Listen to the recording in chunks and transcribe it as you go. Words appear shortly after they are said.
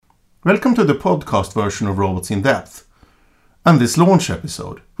Welcome to the podcast version of Robots in Depth, and this launch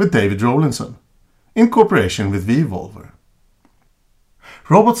episode with David Rollinson, in cooperation with vEvolver.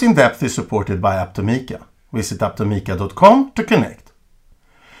 Robots in Depth is supported by Aptomica. Visit aptomica.com to connect.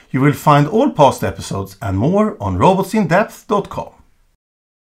 You will find all past episodes and more on robotsinDepth.com.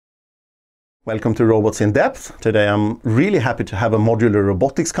 Welcome to Robots in Depth. Today I'm really happy to have a modular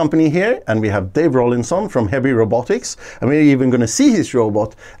robotics company here, and we have Dave Rollinson from Heavy Robotics, and we're even going to see his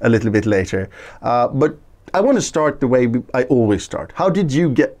robot a little bit later. But I want to start the way I always start. How did you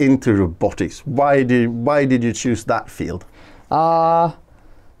get into robotics? Why did you choose that field? I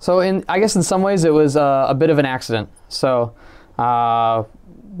guess in some ways it was a bit of an accident. So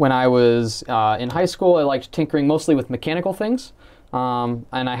when I was in high school, I liked tinkering mostly with mechanical things.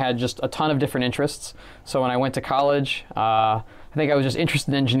 And I had just a ton of different interests. So when I went to college, I think I was just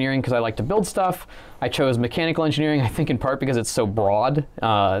interested in engineering because I like to build stuff. I chose mechanical engineering, I think in part because it's so broad.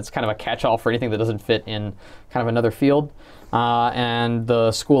 It's kind of a catch-all for anything that doesn't fit in kind of another field. And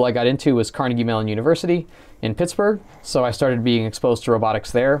the school I got into was Carnegie Mellon University in Pittsburgh. So I started being exposed to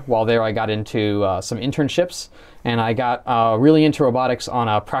robotics there. While there, I got into some internships, and I got really into robotics on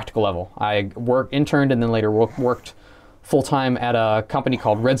a practical level. I interned and then later worked full-time at a company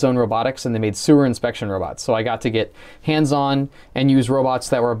called Red Zone Robotics, and they made sewer inspection robots. So I got to get hands-on and use robots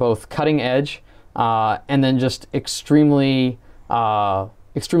that were both cutting edge and then just extremely vital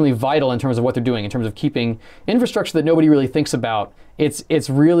in terms of what they're doing, in terms of keeping infrastructure that nobody really thinks about. It's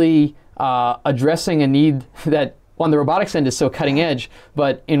really addressing a need that on the robotics end is so cutting edge,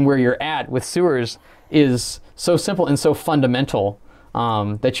 but in where you're at with sewers is so simple and so fundamental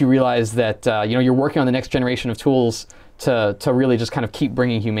that you realize that you're working on the next generation of tools to really just kind of keep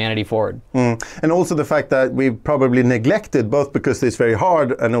bringing humanity forward. And also the fact that we've probably neglected, both because it's very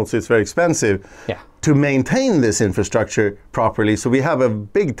hard and also it's very expensive, to maintain this infrastructure properly. So we have a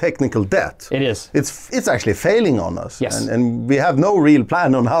big technical debt. It is. It's actually failing on us. Yes. And we have no real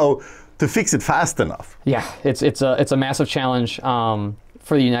plan on how to fix it fast enough. Yeah, it's a massive challenge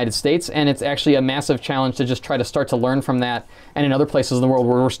for the United States, and it's actually a massive challenge to just try to start to learn from that, and in other places in the world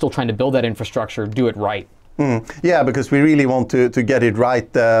where we're still trying to build that infrastructure, do it right. Yeah, because we really want to get it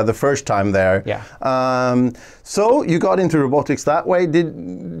right the first time there. Yeah. So you got into robotics that way.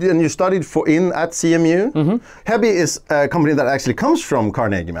 And you studied at CMU. Mm-hmm. Heavy is a company that actually comes from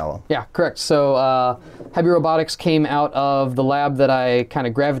Carnegie Mellon. Yeah, correct. So Heavy Robotics came out of the lab that I kind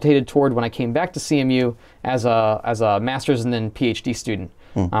of gravitated toward when I came back to CMU as a master's and then PhD student.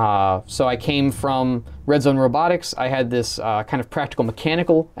 So I came from Red Zone Robotics. I had this kind of practical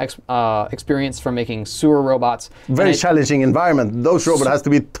mechanical experience from making sewer robots. Very challenging environment. Those robots has to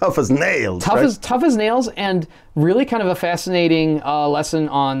be tough as nails. Tough as nails, and really kind of a fascinating lesson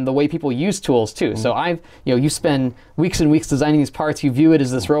on the way people use tools too. So you spend weeks and weeks designing these parts. You view it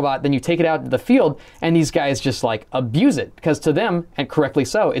as this robot, then you take it out into the field, and these guys just like abuse it because to them, and correctly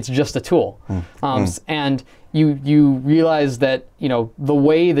so, it's just a tool. And you realize that the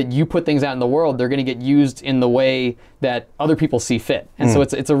way that you put things out in the world, they're going to get used in the way that other people see fit. And so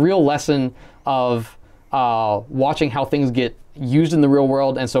it's a real lesson of watching how things get used in the real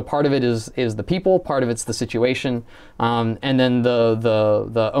world. And so part of it is the people, part of it's the situation, and then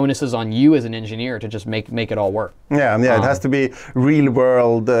the onus is on you as an engineer to just make it all work. Yeah, it has to be real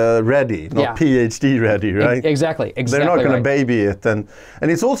world ready, not PhD ready, right? Exactly. They're not going to baby it, and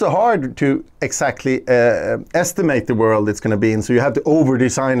it's also hard to exactly estimate the world it's going to be in. So you have to over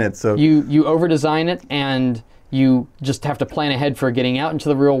design it. So you over design it, and you just have to plan ahead for getting out into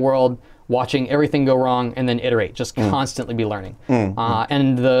the real world, watching everything go wrong, and then iterate, just constantly be learning.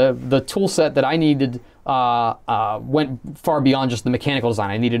 And the tool set that I needed went far beyond just the mechanical design.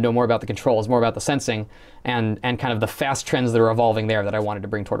 I needed to know more about the controls, more about the sensing, and kind of the fast trends that are evolving there that I wanted to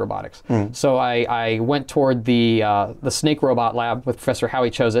bring toward robotics. So I went toward the Snake Robot Lab with Professor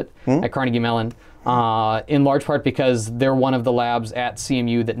Howie Choset at Carnegie Mellon, in large part because they're one of the labs at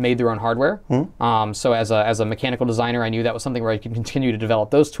CMU that made their own hardware. So as a mechanical designer, I knew that was something where I could continue to develop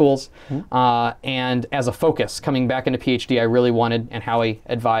those tools. And as a focus, coming back into PhD, I really wanted, and Howie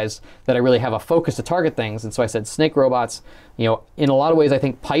advised, that I really have a focus to target things. And so I said snake robots. In a lot of ways, I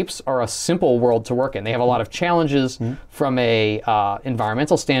think pipes are a simple world to work in. They have a lot of challenges from a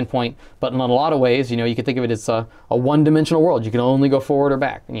environmental standpoint, but in a lot of ways, you could think of it as a one-dimensional world. You can only go forward or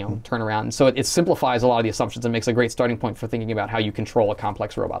back, turn around. And so it simplifies a lot of the assumptions and makes a great starting point for thinking about how you control a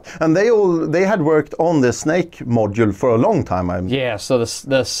complex robot. And they had worked on the snake module for a long time. Yeah, so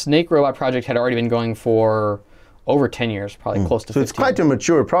the snake robot project had already been going for over 10 years, probably close to 15. So it's quite a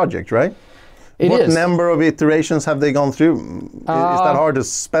mature project, right? What is. number of iterations have they gone through? Is that hard to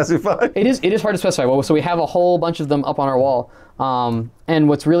specify? It is hard to specify. Well, so we have a whole bunch of them up on our wall. And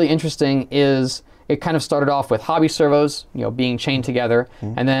what's really interesting is it kind of started off with hobby servos, being chained together,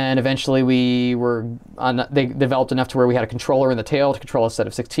 and then eventually they developed enough to where we had a controller in the tail to control a set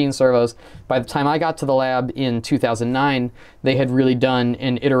of 16 servos. By the time I got to the lab in 2009, they had really done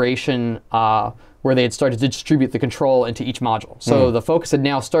an iteration where they had started to distribute the control into each module. So the focus had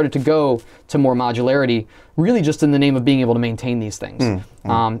now started to go to more modularity, really just in the name of being able to maintain these things,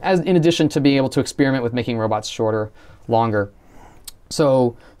 as in addition to being able to experiment with making robots shorter, longer.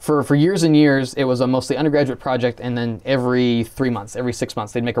 So for years and years, it was a mostly undergraduate project, and then every 3 months, every 6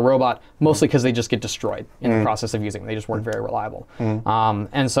 months, they'd make a robot, mostly because they just get destroyed in the process of using them. They just weren't very reliable.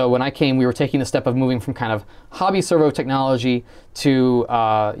 And so when I came, we were taking the step of moving from kind of hobby servo technology to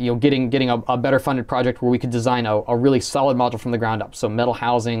getting a better funded project where we could design a really solid module from the ground up. So metal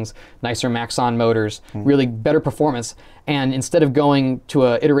housings, nicer Maxon motors, really better performance. And instead of going to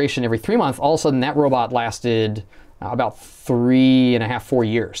an iteration every 3 months, all of a sudden that robot lasted about 3.5, 4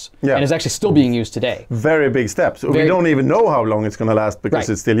 years, and is actually still being used today. Very big steps. We don't even know how long it's going to last because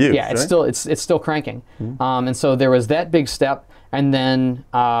it's still used. Yeah, it's still cranking. And so there was that big step, and then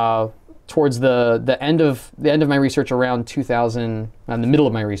towards the end of my research, around 2000, in the middle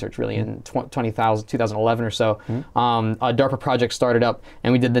of my research really, in 2011 or so, a DARPA project started up,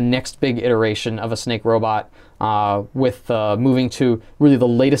 and we did the next big iteration of a snake robot, with moving to really the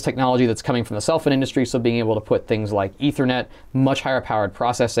latest technology that's coming from the cell phone industry, so being able to put things like Ethernet, much higher powered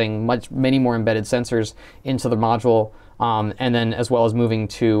processing, many more embedded sensors into the module, and then as well as moving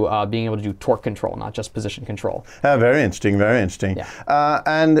to being able to do torque control, not just position control. Very interesting, very interesting. Yeah.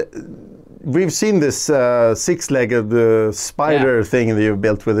 And we've seen this six-legged spider thing that you've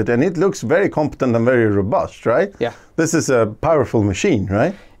built with it, and it looks very competent and very robust, right? Yeah. This is a powerful machine,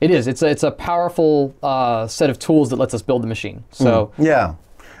 right? It is. It's a powerful set of tools that lets us build the machine. So yeah,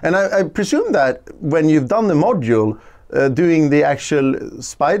 and I presume that when you've done the module, doing the actual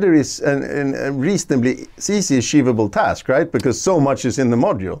spider is a reasonably easy achievable task, right? Because so much is in the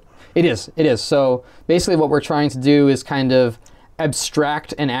module. It is. It is. So basically, what we're trying to do is kind of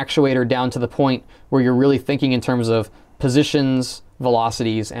abstract an actuator down to the point where you're really thinking in terms of positions,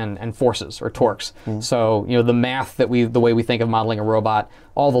 velocities, and forces or torques. So the math the way we think of modeling a robot,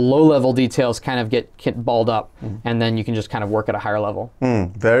 all the low-level details kind of get balled up, and then you can just kind of work at a higher level.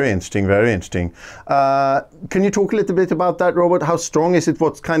 Very interesting, very interesting. Can you talk a little bit about that robot? How strong is it?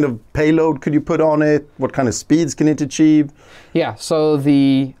 What kind of payload could you put on it? What kind of speeds can it achieve? Yeah, so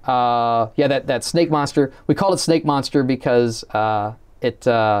that snake monster, we called it Snake Monster because we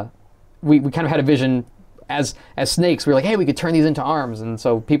kind of had a vision. As snakes, we were like, hey, we could turn these into arms, and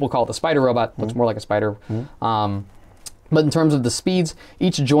so people call it the spider robot. Looks more like a spider. But in terms of the speeds,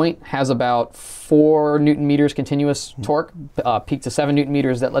 each joint has about 4 Newton meters continuous torque, peak to 7 Newton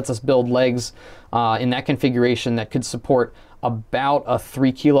meters. That lets us build legs in that configuration that could support about a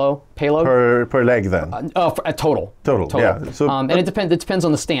 3 kilo payload per leg. Then total. Yeah. So, and it depends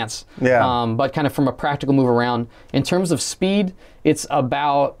on the stance. Yeah. But kind of from a practical move around, in terms of speed, it's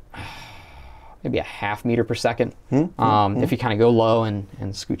about maybe a ½ meter per second, if you kind of go low and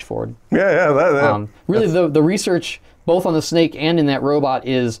scooch forward. Yeah. Really, the research both on the snake and in that robot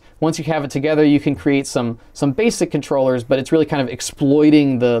is once you have it together, you can create some basic controllers, but it's really kind of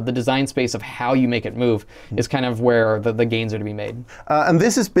exploiting the design space of how you make it move is kind of where the gains are to be made. And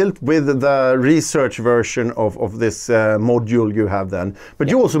this is built with the research version of this module you have then. But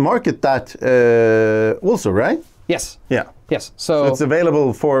you also market that also, right? Yes. Yeah. Yes. So it's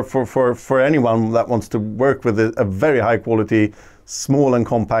available for anyone that wants to work with a very high quality, small and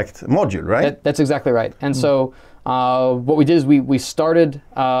compact module, right? That's exactly right. And so what we did is we started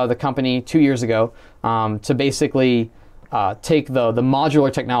the company 2 years ago to basically take the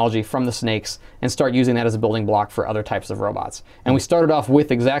modular technology from the snakes and start using that as a building block for other types of robots. And we started off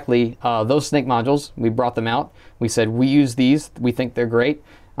with exactly those snake modules. We brought them out. We said, we use these. We think they're great.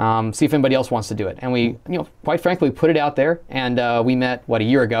 See if anybody else wants to do it. And we, quite frankly, we put it out there, and we met, a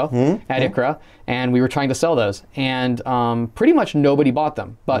year ago at ICRA, and we were trying to sell those. And pretty much nobody bought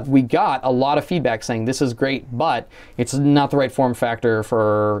them. But we got a lot of feedback saying, this is great, but it's not the right form factor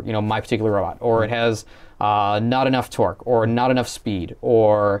for, my particular robot, or it has not enough torque, or not enough speed,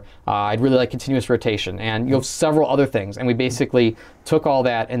 or I'd really like continuous rotation, and several other things. And we basically took all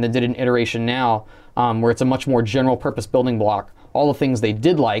that and then did an iteration now where it's a much more general purpose building block. All the things they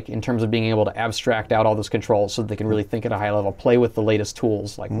did like in terms of being able to abstract out all those controls so that they can really think at a high level, play with the latest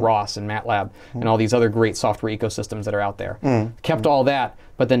tools like ROS and MATLAB and all these other great software ecosystems that are out there. Kept all that,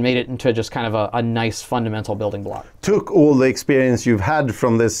 but then made it into just kind of a nice fundamental building block. Took all the experience you've had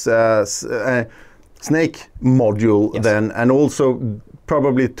from this snake module then, and also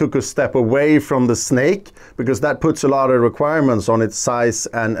probably took a step away from the snake because that puts a lot of requirements on its size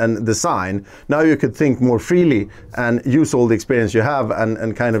and design. Now you could think more freely and use all the experience you have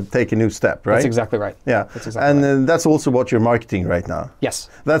and kind of take a new step, right? That's exactly right. Yeah, that's exactly and that's also what you're marketing right now. Yes.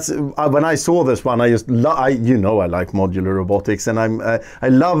 That's when I saw this one, I just I like modular robotics, and I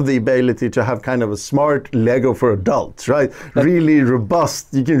love the ability to have kind of a smart Lego for adults, right? Really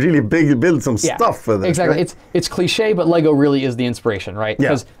robust. You can really build some stuff with it. Exactly. Right? It's cliche, but Lego really is the inspiration, right?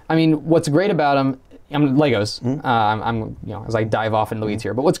 Because I mean, what's great about them. Legos. I'm as I dive off into the weeds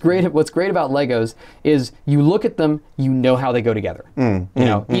here, but what's great about Legos is you look at them, you know how they go together.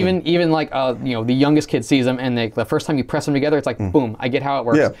 Even like the youngest kid sees them, and the first time you press them together, it's like boom, I get how it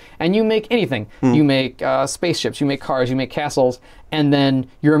works. Yeah. And you make anything. You make spaceships, you make cars, you make castles, and then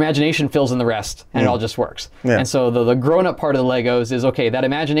your imagination fills in the rest, and it all just works. Yeah. And so the grown-up part of the Legos is okay. That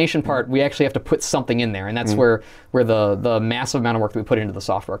imagination part, we actually have to put something in there, and that's where the massive amount of work that we put into the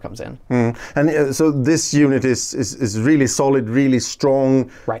software comes in. And so this unit is really solid, really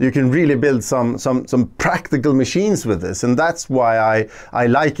strong. Right. You can really build some practical machines with this, and that's why I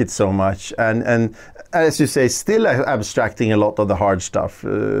like it so much. And as you say, still abstracting a lot of the hard stuff,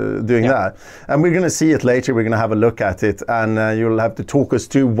 doing that. And we're going to see it later. We're going to have a look at it, and you'll have to talk us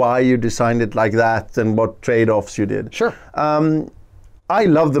through why you designed it like that and what trade-offs you did. Sure. I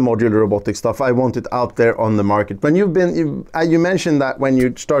love the modular robotic stuff. I want it out there on the market. When you mentioned that when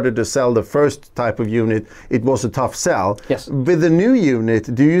you started to sell the first type of unit, it was a tough sell. Yes. With the new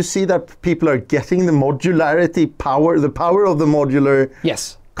unit, do you see that people are getting the modularity power, the power of the modular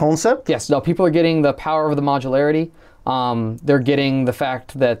concept? Yes. No, people are getting the power of the modularity. They're getting the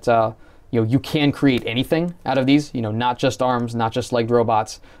fact that you can create anything out of these. Not just arms, not just legged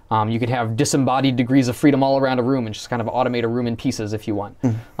robots. You could have disembodied degrees of freedom all around a room and just kind of automate a room in pieces if you want.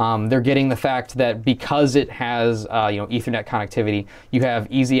 They're getting the fact that because it has Ethernet connectivity, you have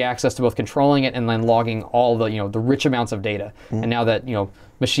easy access to both controlling it and then logging all the rich amounts of data. And now that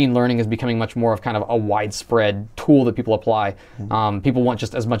machine learning is becoming much more of kind of a widespread tool that people apply. People want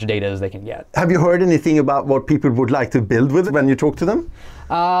just as much data as they can get. Have you heard anything about what people would like to build with it when you talk to them?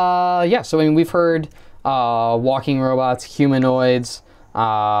 Yeah, so I mean, we've heard walking robots, humanoids,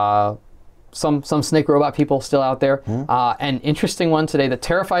 some snake robot people still out there. An interesting one today that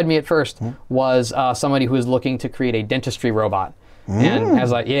terrified me at first was somebody who was looking to create a dentistry robot. And I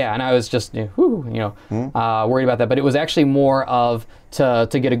was like, and I was just, worried about that. But it was actually more of to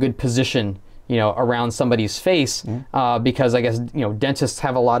get a good position, around somebody's face, because I guess dentists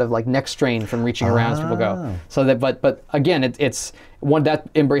have a lot of like neck strain from reaching around as people go. So that, but again, it's one that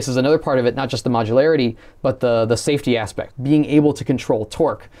embraces another part of it, not just the modularity, but the safety aspect, being able to control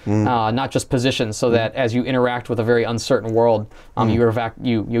torque, not just position, so that as you interact with a very uncertain world,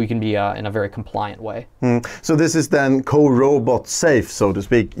 you can be in a very compliant way. So this is then co-robot safe, so to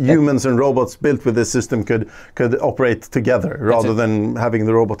speak. Humans and robots built with this system could operate together rather than having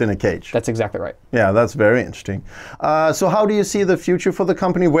the robot in a cage. That's exactly right. Yeah, that's very interesting. So how do you see the future for the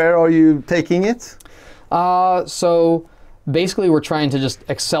company? Where are you taking it? So basically, we're trying to just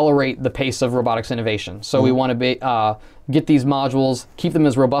accelerate the pace of robotics innovation. So we want to get these modules, keep them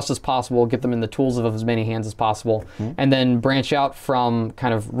as robust as possible, get them in the tools of as many hands as possible, and then branch out from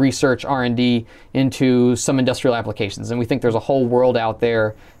kind of research, R&D into some industrial applications. And we think there's a whole world out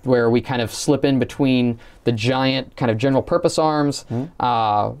there where we kind of slip in between the giant kind of general purpose arms,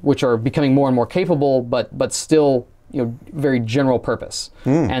 which are becoming more and more capable, but still very general purpose.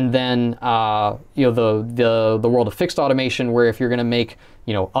 And then the world of fixed automation, where if you're going to make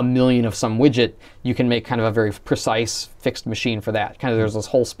 1 million of some widget, you can make kind of a very precise fixed machine for that. Kind of there's this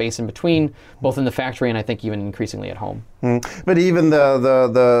whole space in between, both in the factory and I think even increasingly at home. But even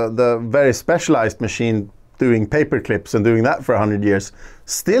the very specialized machine doing paper clips and doing that for 100 years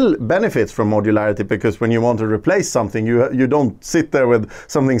still benefits from modularity, because when you want to replace something, you don't sit there with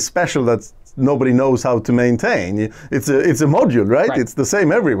something special that's nobody knows how to maintain. It's a module, right? It's the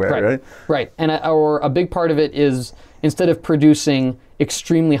same everywhere, right? Right. And a big part of it is, instead of producing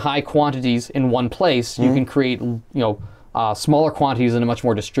extremely high quantities in one place, you can create smaller quantities in a much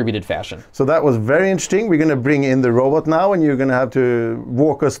more distributed fashion. So that was very interesting. We're going to bring in the robot now, and you're going to have to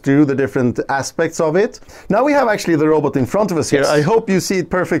walk us through the different aspects of it. Now we have actually the robot in front of us here. Yes. I hope you see it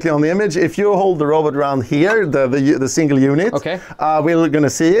perfectly on the image. If you hold the robot around here, the single unit, we're going to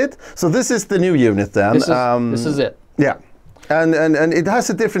see it. So this is the new unit then. This is it. Yeah. And it has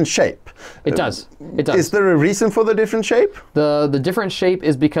a different shape. It does. It does. Is there a reason for the different shape? The different shape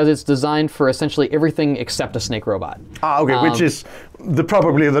is because it's designed for essentially everything except a snake robot. Okay, which is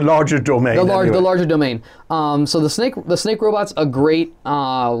probably the larger domain. The larger domain. So the snake robot's a great,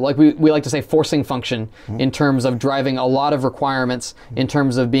 like we like to say, forcing function in terms of driving a lot of requirements, in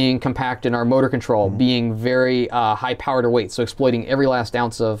terms of being compact in our motor control, being very high power to weight, so exploiting every last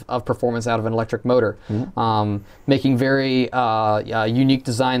ounce of performance out of an electric motor, making very unique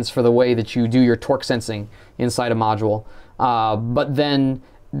designs for the way that you do your torque sensing inside a module. But then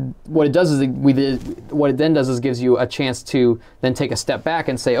what it does is gives you a chance to then take a step back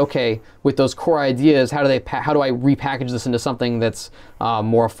and say, okay, with those core ideas, how do I repackage this into something that's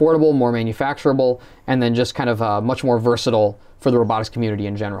more affordable, more manufacturable, and then just kind of much more versatile for the robotics community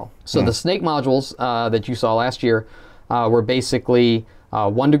in general. So the Snake modules that you saw last year were basically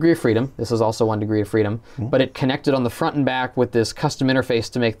 1 degree of freedom. This is also 1 degree of freedom, but it connected on the front and back with this custom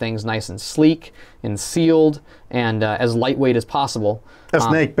interface to make things nice and sleek and sealed and as lightweight as possible. A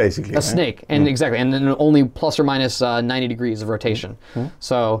snake, basically. A snake, and exactly, and then only plus or minus 90 degrees of rotation.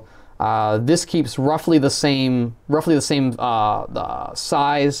 So this keeps roughly the same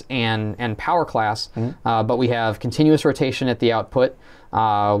size and power class, but we have continuous rotation at the output.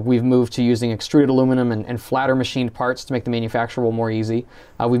 We've moved to using extruded aluminum and flatter machined parts to make the manufacturable more easy.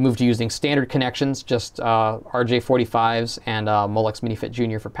 We've moved to using standard connections, just RJ45s and Molex MiniFit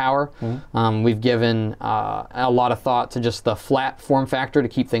Junior for power. We've given a lot of thought to just the flat form factor to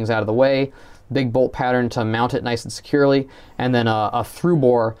keep things out of the way, big bolt pattern to mount it nice and securely, and then a through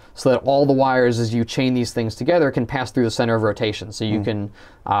bore so that all the wires, as you chain these things together, can pass through the center of rotation. So you can,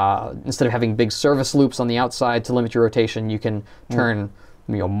 instead of having big service loops on the outside to limit your rotation, you can turn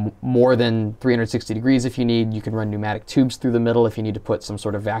more than 360 degrees if you need. You can run pneumatic tubes through the middle if you need to put some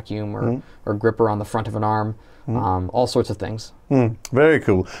sort of vacuum or gripper on the front of an arm. All sorts of things. Very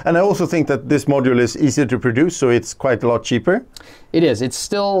cool. And I also think that this module is easier to produce, so it's quite a lot cheaper. It is. It's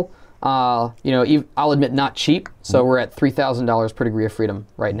still, I'll admit, not cheap. So we're at $3,000 per degree of freedom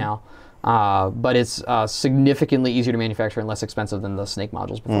right now. But it's significantly easier to manufacture and less expensive than the Snake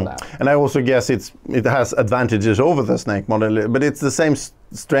modules before that. And I also guess it has advantages over the Snake model, but it's the same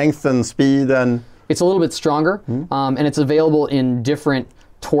strength and speed, and it's a little bit stronger, and it's available in different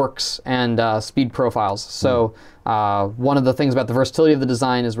torques and speed profiles. So one of the things about the versatility of the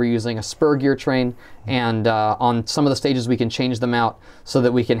design is we're using a spur gear train, and on some of the stages we can change them out so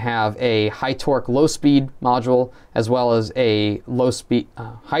that we can have a high torque, low speed module, as well as a low speed,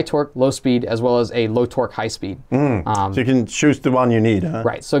 high torque, low speed, as well as a low torque, high speed. So you can choose the one you need, huh?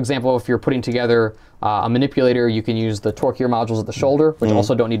 Right. So example, if you're putting together a manipulator, you can use the torque gear modules at the shoulder, which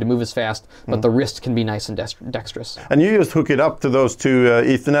also don't need to move as fast, but the wrist can be nice and dexterous. And you just hook it up to those two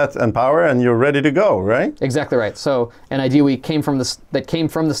Ethernet and power, and you're ready to go, right? Exactly right. So an idea that came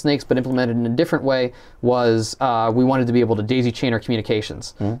from the Snakes, but implemented in a different way, was we wanted to be able to daisy chain our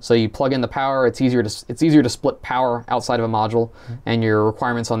communications. So you plug in the power. It's easier to split power outside of a module, and your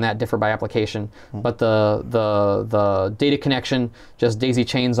requirements on that differ by application. But the data connection just daisy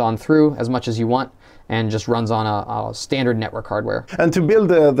chains on through as much as you want, and just runs on a standard network hardware. And to build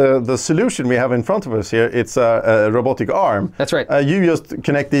the solution we have in front of us here, it's a robotic arm. That's right. You just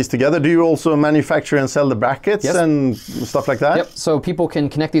connect these together. Do you also manufacture and sell the brackets and stuff like that? Yep. So people can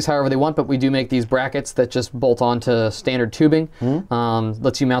connect these however they want, but we do make these brackets that just bolt onto standard tubing.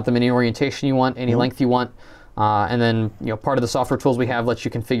 Lets you mount them any orientation you want, any length you want. And then part of the software tools we have lets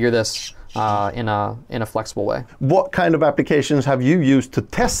you configure this in a flexible way. What kind of applications have you used to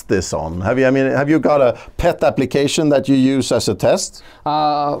test this on? Have you got a pet application that you use as a test?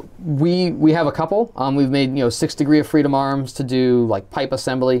 We have a couple. We've made 6 degree of freedom arms to do like pipe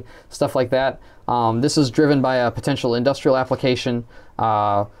assembly, stuff like that. This is driven by a potential industrial application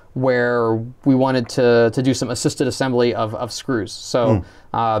where we wanted to do some assisted assembly of screws. So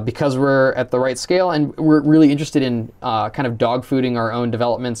because we're at the right scale and we're really interested in kind of dog fooding our own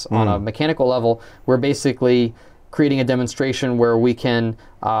developments on a mechanical level, we're basically creating a demonstration where we can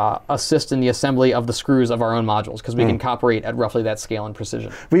assist in the assembly of the screws of our own modules, because we can cooperate at roughly that scale and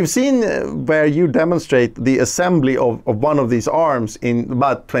precision. We've seen where you demonstrate the assembly of one of these arms in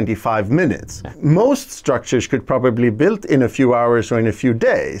about 25 minutes. Yeah. Most structures could probably be built in a few hours or in a few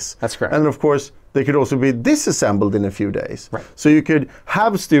days. That's correct. And of course, they could also be disassembled in a few days. Right. So you could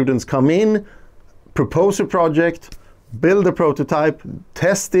have students come in, propose a project, build a prototype,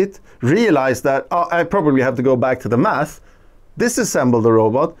 test it, realize that I probably have to go back to the math, disassemble the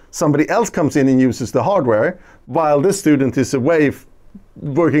robot, somebody else comes in and uses the hardware, while this student is away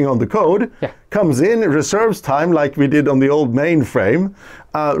working on the code, comes in, reserves time like we did on the old mainframe,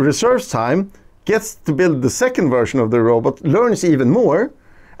 reserves time, gets to build the second version of the robot, learns even more,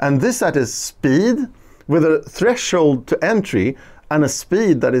 and this at a speed with a threshold to entry and a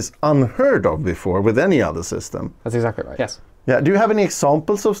speed that is unheard of before with any other system. That's exactly right. Yes. Yeah. Do you have any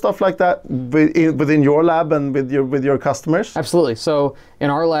examples of stuff like that within your lab and with your customers? Absolutely. So in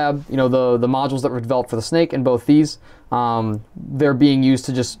our lab, the modules that were developed for the snake and both these, they're being used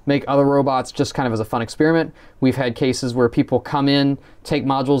to just make other robots just kind of as a fun experiment. We've had cases where people come in, take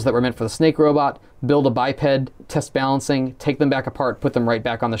modules that were meant for the snake robot, build a biped, test balancing, take them back apart, put them right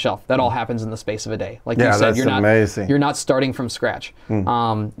back on the shelf. That all happens in the space of a day. Like you said, you're not starting from scratch.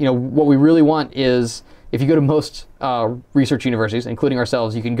 What we really want is, if you go to most research universities, including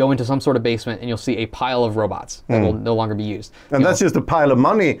ourselves, you can go into some sort of basement and you'll see a pile of robots that will no longer be used. And that's just a pile of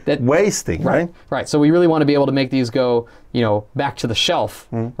money wasting, right? Right. So we really want to be able to make these go, back to the shelf,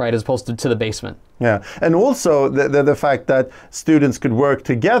 right, as opposed to the basement. Yeah, and also the fact that students could work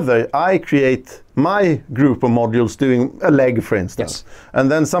together. I create my group of modules doing a leg, for instance,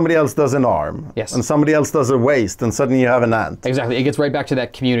 and then somebody else does an arm, and somebody else does a waist, and suddenly you have an ant. Exactly, it gets right back to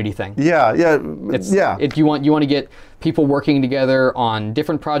that community thing. You want to get people working together on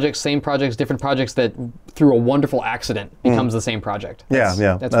different projects, same projects, different projects that through a wonderful accident becomes the same project. That's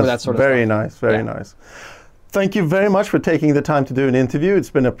where that sort of very nice, very nice. Thank you very much for taking the time to do an interview. It's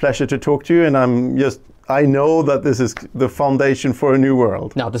been a pleasure to talk to you, and I know that this is the foundation for a new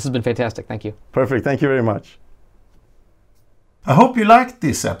world. No, this has been fantastic. Thank you. Perfect. Thank you very much. I hope you liked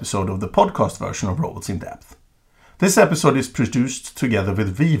this episode of the podcast version of Robots in Depth. This episode is produced together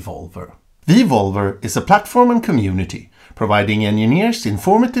with vVolver. vVolver is a platform and community providing engineers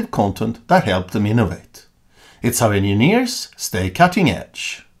informative content that help them innovate. It's how engineers stay cutting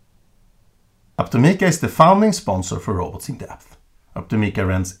edge. Uptomica is the founding sponsor for Robots in Depth. Uptomica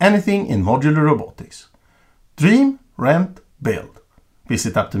rents anything in modular robotics. Dream, rent, build.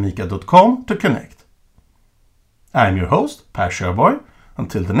 Visit uptomica.com to connect. I'm your host, Per Sjöborg.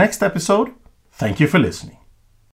 Until the next episode, thank you for listening.